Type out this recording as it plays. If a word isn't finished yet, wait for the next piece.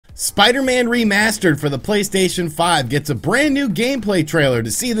Spider-Man Remastered for the PlayStation 5 gets a brand new gameplay trailer to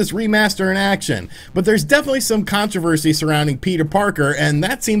see this remaster in action, but there's definitely some controversy surrounding Peter Parker, and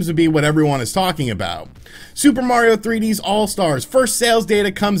that seems to be what everyone is talking about. Super Mario 3D's All-Stars first sales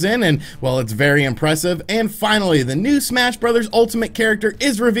data comes in and, well, it's very impressive, and finally, the new Smash Bros. Ultimate character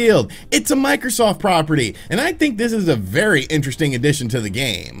is revealed. It's a Microsoft property, and I think this is a very interesting addition to the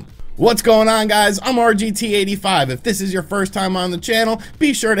game. What's going on, guys? I'm RGT85. If this is your first time on the channel,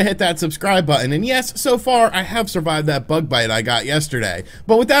 be sure to hit that subscribe button. And yes, so far I have survived that bug bite I got yesterday.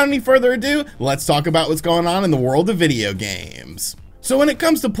 But without any further ado, let's talk about what's going on in the world of video games. So when it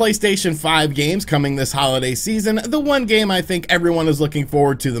comes to PlayStation 5 games coming this holiday season, the one game I think everyone is looking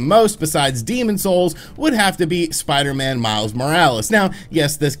forward to the most besides Demon's Souls would have to be Spider-Man Miles Morales. Now,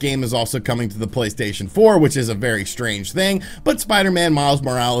 yes, this game is also coming to the PlayStation 4, which is a very strange thing, but Spider-Man Miles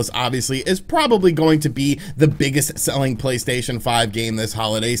Morales obviously is probably going to be the biggest selling PlayStation 5 game this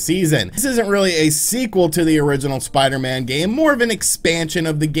holiday season. This isn't really a sequel to the original Spider-Man game, more of an expansion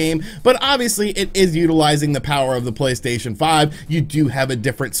of the game, but obviously it is utilizing the power of the PlayStation 5. You do have a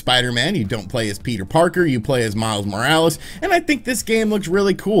different Spider-Man. You don't play as Peter Parker, you play as Miles Morales, and I think this game looks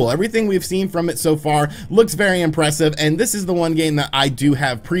really cool. Everything we've seen from it so far looks very impressive, and this is the one game that I do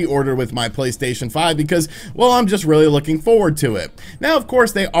have pre-ordered with my PlayStation 5 because, well, I'm just really looking forward to it. Now, of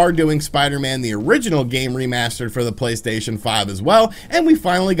course, they are doing Spider-Man the original game remastered for the PlayStation 5 as well, and we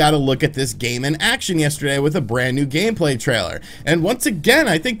finally got a look at this game in action yesterday with a brand new gameplay trailer. And once again,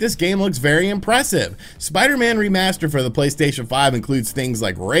 I think this game looks very impressive. Spider-Man Remastered for the PlayStation 5 includes things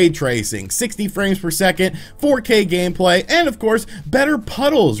like ray tracing, 60 frames per second, 4K gameplay, and of course, better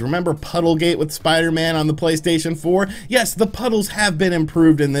puddles. Remember Puddlegate with Spider-Man on the PlayStation 4? Yes, the puddles have been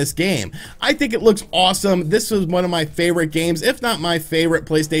improved in this game. I think it looks awesome. This was one of my favorite games, if not my favorite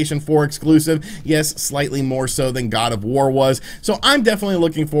PlayStation 4 exclusive. Yes, slightly more so than God of War was. So I'm definitely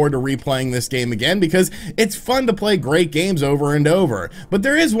looking forward to replaying this game again because it's fun to play great games over and over. But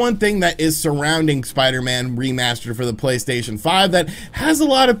there is one thing that is surrounding Spider-Man Remastered for the PlayStation 5 that has a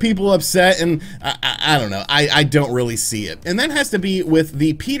lot of people upset, and I don't know, I don't really see it. And that has to be with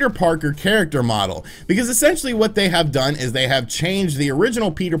the Peter Parker character model, because essentially what they have done is they have changed the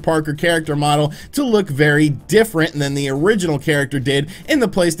original Peter Parker character model to look very different than the original character did in the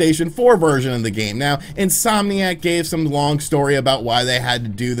PlayStation 4 version of the game. Now, Insomniac gave some long story about why they had to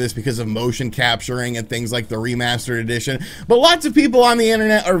do this because of motion capturing and things like the remastered edition, but lots of people on the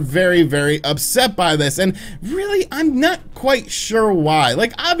internet are very, very upset by this, and really, I'm not quite sure why.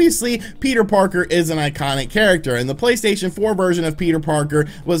 Like, obviously, Peter Parker is an iconic character, and the PlayStation 4 version of Peter Parker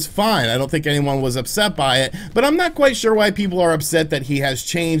was fine. I don't think anyone was upset by it, but I'm not quite sure why people are upset that he has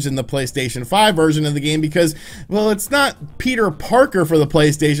changed in the PlayStation 5 version of the game because, well, it's not Peter Parker for the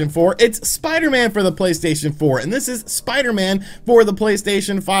PlayStation 4, it's Spider-Man for the PlayStation 4, and this is Spider-Man for the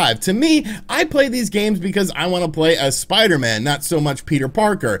PlayStation 5. To me, I play these games because I want to play as Spider-Man, not so much Peter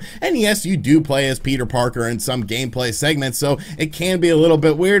Parker. And yes, you do play as Peter Parker in some gameplay segments, so it can be a little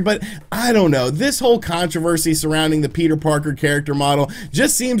bit weird, but I don't know. This whole controversy surrounding the Peter Parker character model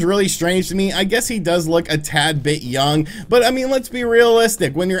just seems really strange to me. I guess he does look a tad bit young, but I mean, let's be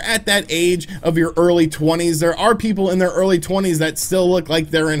realistic. When you're at that age of your early 20s, there are people in their early 20s that still look like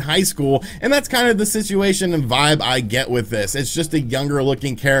they're in high school, and that's kind of the situation and vibe I get with this. It's just a younger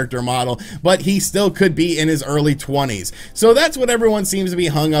looking character model, but he still could be in his early 20s. So that's what everyone seems to be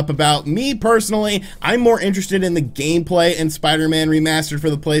hung up about. Me personally, I'm more interested in the gameplay in Spider-Man Remastered for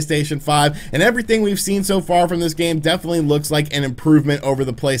the PlayStation 5, and everything we've seen so far from this game definitely looks like an improvement over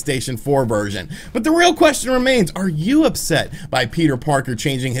the PlayStation 4 version. But the real question remains, are you upset by Peter Parker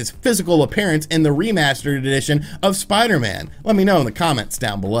changing his physical appearance in the remastered edition of Spider-Man? Let me know in the comments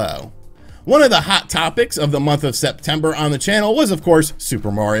down below. One of the hot topics of the month of September on the channel was, of course,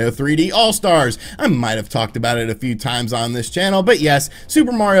 Super Mario 3D All-Stars. I might have talked about it a few times on this channel, but yes,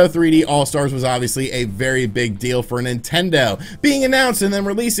 Super Mario 3D All-Stars was obviously a very big deal for Nintendo. Being announced and then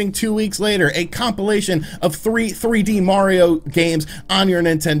releasing 2 weeks later, a compilation of 3 3D Mario games on your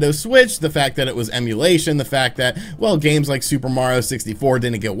Nintendo Switch, the fact that it was emulation, the fact that, well, games like Super Mario 64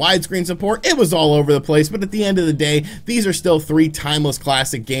 didn't get widescreen support, it was all over the place, but at the end of the day, these are still 3 timeless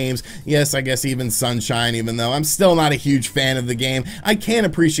classic games. Yes, I guess even Sunshine, even though I'm still not a huge fan of the game, I can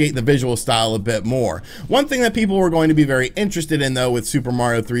appreciate the visual style a bit more. One thing that people were going to be very interested in, though, with Super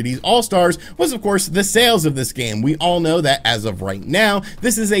Mario 3D All-Stars was, of course, the sales of this game. We all know that as of right now,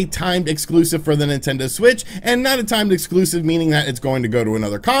 this is a timed exclusive for the Nintendo Switch, and not a timed exclusive meaning that it's going to go to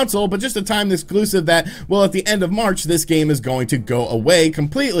another console, but just a timed exclusive that, well, at the end of March, this game is going to go away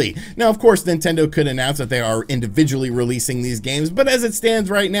completely. Now, of course, Nintendo could announce that they are individually releasing these games, but as it stands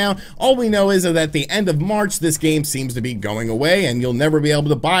right now, all we know is that at the end of March, this game seems to be going away and you'll never be able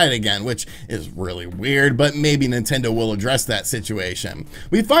to buy it again, which is really weird, but maybe Nintendo will address that situation.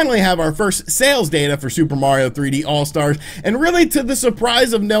 We finally have our first sales data for Super Mario 3D All-Stars, and really to the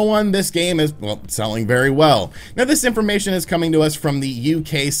surprise of no one, this game is, well, selling very well. Now, this information is coming to us from the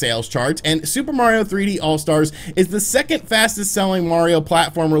UK sales charts, and Super Mario 3D All-Stars is the second fastest selling Mario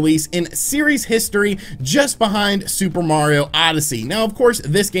platform release in series history, just behind Super Mario Odyssey. Now, of course,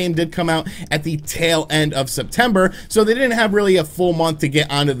 this game did come out at the tail end of September, so they didn't have really a full month to get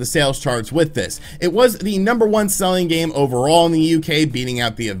onto the sales charts with this. It was the #1 selling game overall in the UK, beating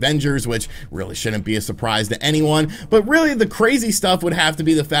out the Avengers, which really shouldn't be a surprise to anyone. But really, the crazy stuff would have to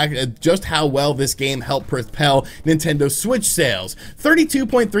be the fact of just how well this game helped propel Nintendo Switch sales.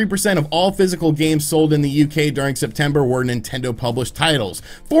 32.3% of all physical games sold in the UK during September were Nintendo published titles.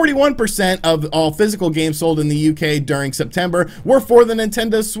 41% of all physical games sold in the UK during September were for the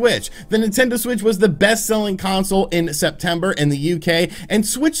Nintendo Switch. The Nintendo Switch was the best-selling console in September in the UK, and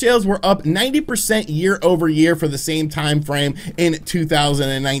Switch sales were up 90% year over year for the same time frame in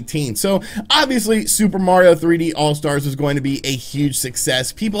 2019. So obviously, Super Mario 3D All-Stars is going to be a huge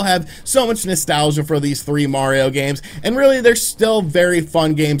success. People have so much nostalgia for these 3 Mario games, and really they're still very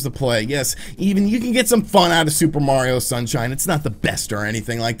fun games to play. Yes, even you can get some fun out of Super Mario Sunshine. It's not the best or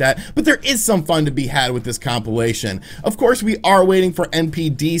anything like that, but there is some fun to be had with this compilation. Of course, we are waiting for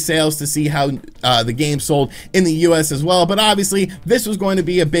NPD sales to see how the game sold in the US as well, but obviously this was going to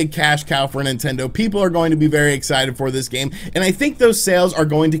be a big cash cow for Nintendo. People are going to be very excited for this game, and I think those sales are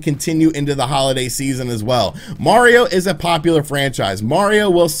going to continue into the holiday season as well. Mario is a popular franchise. Mario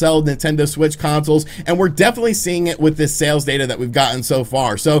will sell Nintendo Switch consoles, and we're definitely seeing it with this sales data that we've gotten so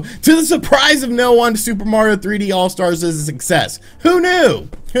far. So, to the surprise of no one, Super Mario 3D All-Stars is a success. Who knew?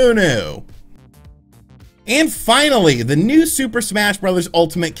 Who knew? And finally, the new Super Smash Bros.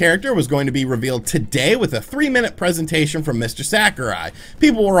 Ultimate character was going to be revealed today with a 3-minute presentation from Mr. Sakurai.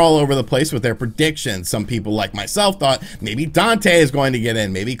 People were all over the place with their predictions. Some people, like myself, thought maybe Dante is going to get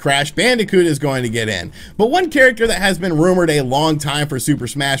in, maybe Crash Bandicoot is going to get in. But one character that has been rumored a long time for Super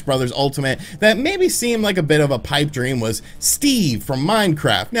Smash Bros. Ultimate that maybe seemed like a bit of a pipe dream was Steve from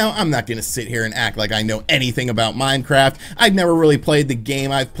Minecraft. Now, I'm not going to sit here and act like I know anything about Minecraft. I've never really played the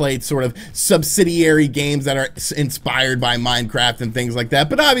game. I've played sort of subsidiary games that are inspired by Minecraft and things like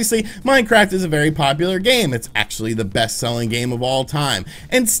that, but obviously Minecraft is a very popular game. It's actually the best-selling game of all time,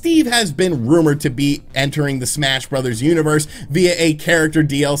 and Steve has been rumored to be entering the Smash Brothers universe via a character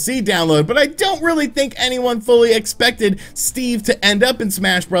DLC download, but I don't really think anyone fully expected Steve to end up in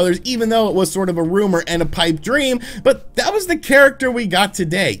Smash Brothers, even though it was sort of a rumor and a pipe dream. But that was the character we got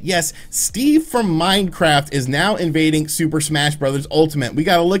today. Yes, Steve from Minecraft is now invading Super Smash Bros. Ultimate. We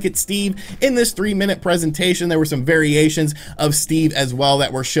got to look at Steve in this 3-minute presentation. There were some variations of Steve as well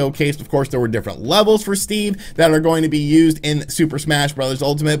that were showcased. Of course, there were different levels for Steve that are going to be used in Super Smash Bros.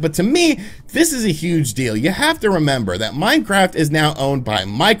 Ultimate, but to me, this is a huge deal. You have to remember that Minecraft is now owned by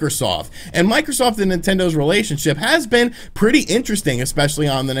Microsoft, and Microsoft and Nintendo's relationship has been pretty interesting, especially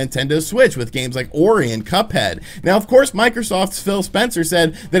on the Nintendo Switch with games like Ori and Cuphead. Now, of course, Microsoft's Phil Spencer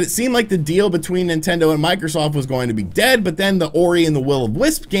said that it seemed like the deal between Nintendo and Microsoft was going to be dead, but then the Ori and the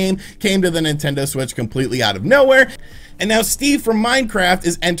Will-O-Wisp game came to the Nintendo Switch completely out of nowhere. And now Steve from Minecraft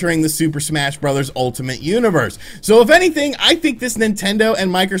is entering the Super Smash Bros. Ultimate universe. So if anything, I think this Nintendo and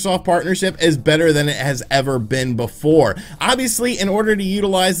Microsoft partnership is better than it has ever been before. Obviously, in order to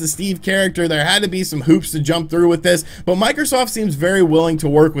utilize the Steve character, there had to be some hoops to jump through with this, but Microsoft seems very willing to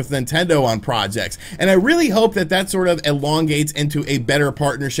work with Nintendo on projects. And I really hope that that sort of elongates into a better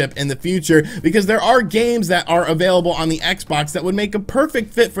partnership in the future, because there are games that are available on the Xbox that would make a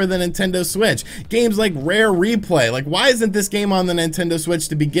perfect fit for the Nintendo Switch. Games like Rare Replay. Like, why isn't this game on the Nintendo Switch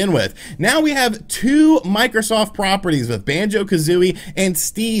to begin with? Now we have 2 Microsoft properties with Banjo-Kazooie and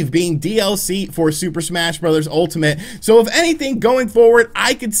Steve being DLC for Super Smash Bros. Ultimate. So if anything, going forward,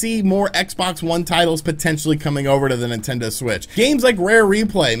 I could see more Xbox One titles potentially coming over to the Nintendo Switch. Games like Rare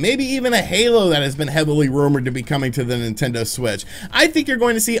Replay, maybe even a Halo that has been heavily rumored to be coming to the Nintendo Switch. I think you're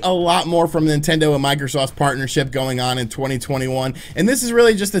going to see a lot more from Nintendo and Microsoft's partnership going on in 2021, and this is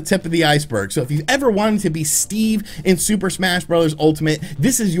really just the tip of the iceberg. So if you've ever wanted to be Steve in Super Smash Bros. Ultimate,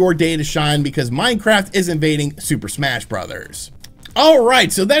 this is your day to shine, because Minecraft is invading Super Smash Bros.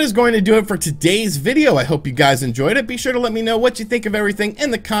 Alright, so that is going to do it for today's video. I hope you guys enjoyed it. Be sure to let me know what you think of everything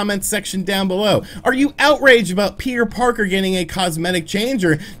in the comments section down below. Are you outraged about Peter Parker getting a cosmetic change,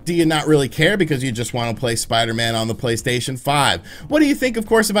 or do you not really care because you just want to play Spider-Man on the PlayStation 5? What do you think, of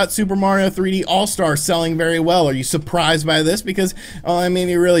course, about Super Mario 3D All-Star selling very well? Are you surprised by this? Because, well, I mean,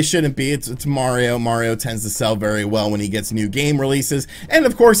 you really shouldn't be. It's Mario. Mario tends to sell very well when he gets new game releases. And,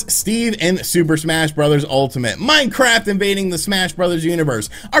 of course, Steve in Super Smash Bros. Ultimate. Minecraft invading the Smash Bros. Universe.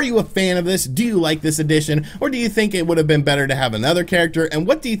 Are you a fan of this? Do you like this edition? Or do you think it would have been better to have another character? And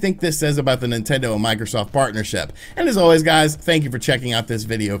what do you think this says about the Nintendo and Microsoft partnership? And as always, guys, thank you for checking out this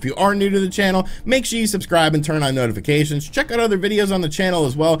video. If you are new to the channel, make sure you subscribe and turn on notifications. Check out other videos on the channel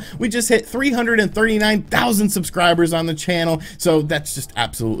as well. We just hit 339,000 subscribers on the channel, so that's just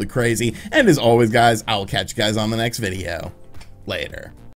absolutely crazy. And as always, guys, I will catch you guys on the next video. Later.